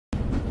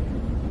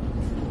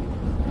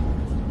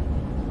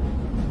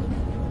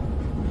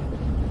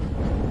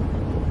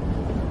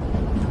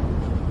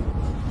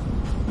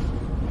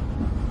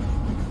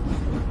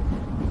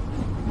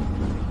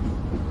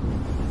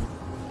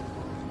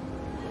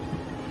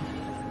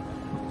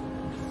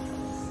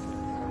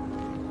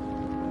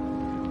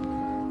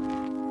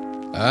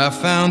I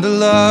found a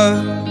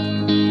love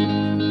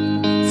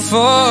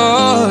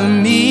for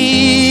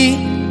me.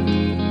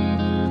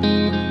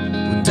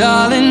 Well,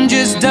 darling,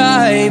 just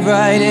dive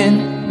right in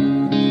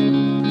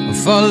and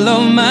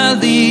follow my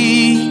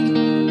lead.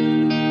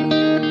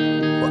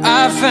 Well,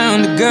 I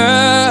found a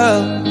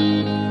girl,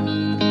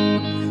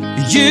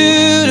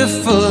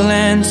 beautiful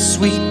and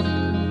sweet.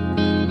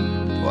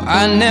 Well,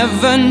 I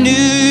never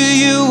knew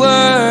you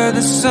were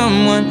the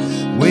someone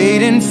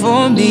waiting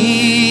for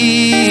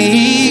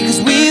me.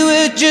 'Cause we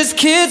were just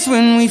kids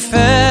when we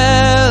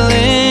fell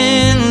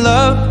in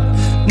love,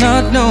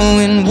 not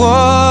knowing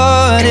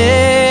what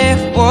it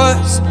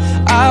was.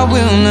 I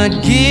will not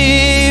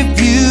give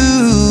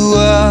you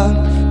up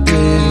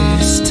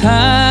this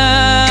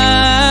time.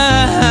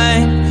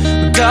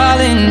 But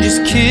darling,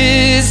 just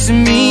kiss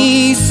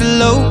me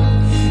slow.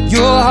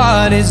 Your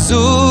heart is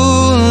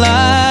all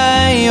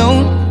I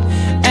own,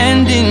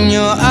 and in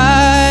your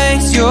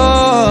eyes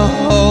you're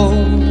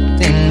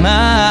holding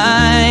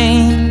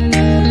mine.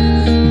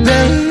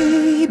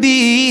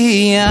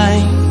 Baby,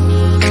 I'm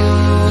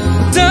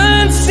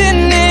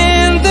dancing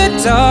in the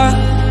dark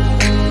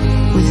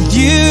with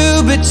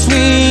you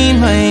between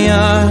my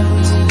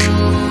arms,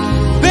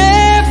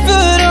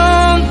 barefoot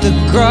on the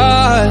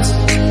grass.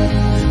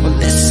 We're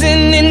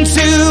listening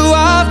to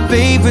our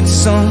favorite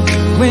song.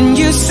 When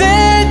you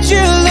said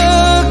you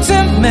looked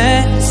a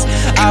mess,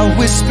 I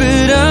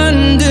whispered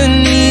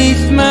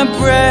underneath my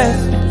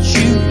breath, but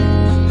you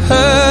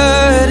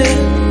heard it.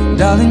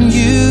 Darling,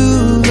 you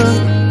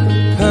look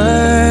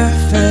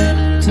perfect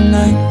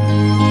tonight.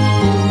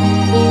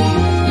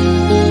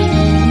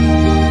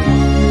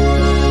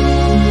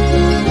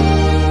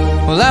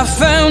 Well, I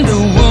found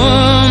a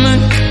woman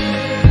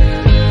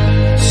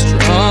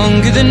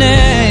stronger than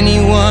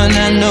anyone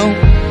I know.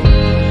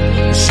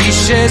 She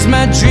shares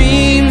my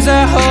dreams.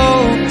 I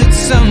hope that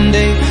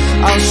someday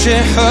I'll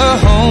share her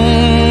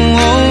home.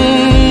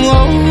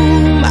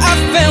 I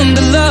found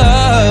a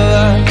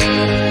love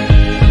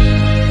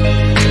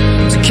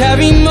to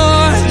carry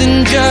more than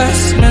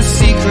just my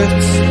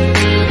secrets,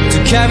 to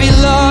carry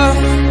love,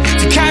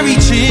 to carry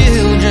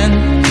children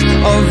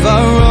of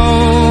our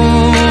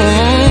own.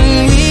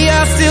 We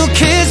are still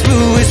kids,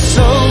 but we're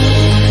so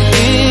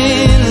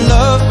in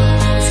love,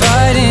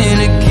 fighting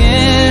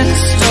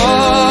against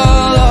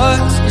all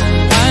odds.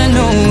 I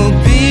know we'll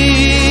be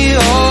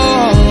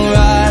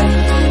alright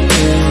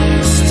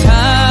this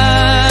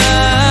time.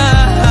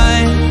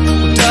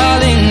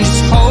 Darling,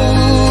 just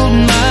hold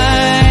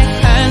my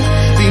hand,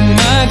 be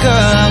my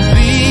girl, I'll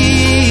be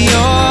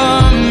your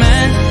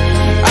man.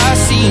 I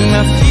see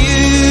my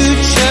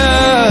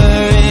future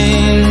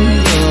in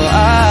your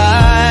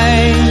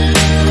eyes.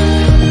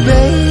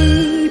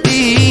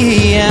 Baby,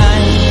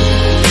 I'm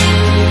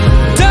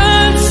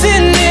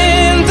dancing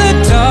in the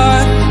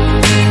dark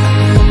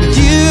with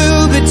you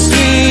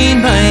between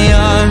my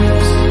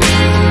arms,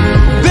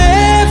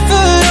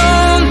 barefoot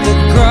on the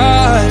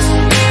grass,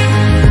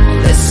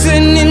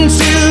 listening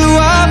to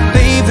our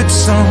favorite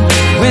song.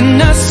 When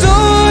I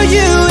saw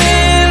you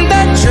in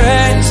that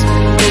dress,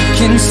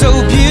 looking so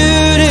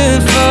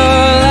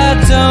beautiful, I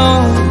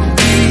don't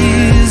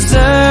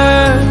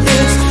deserve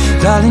this.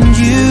 Darling,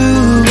 you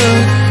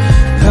look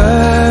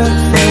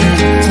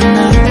perfect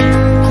tonight.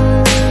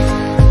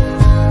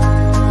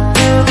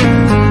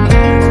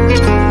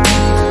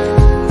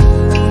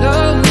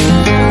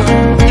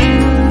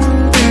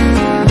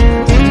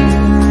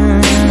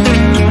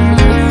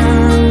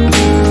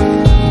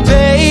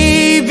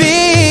 Baby,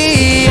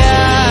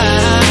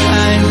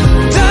 I'm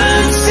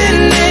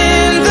dancing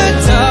in the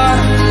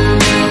dark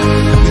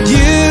with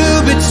you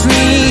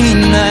between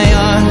my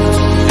arms,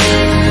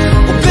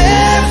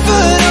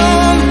 barefoot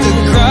on the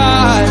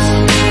grass,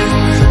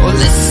 or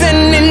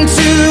listening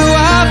to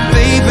our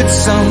favorite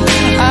song.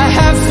 I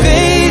have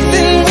faith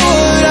in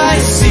what I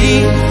see.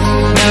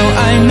 Now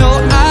I know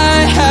I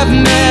have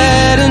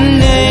met an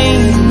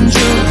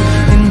angel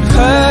in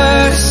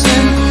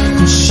person,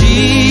 and she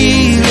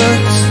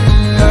looks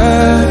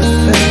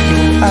perfect.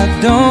 I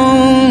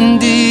don't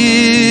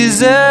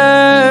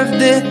deserve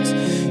this.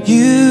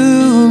 You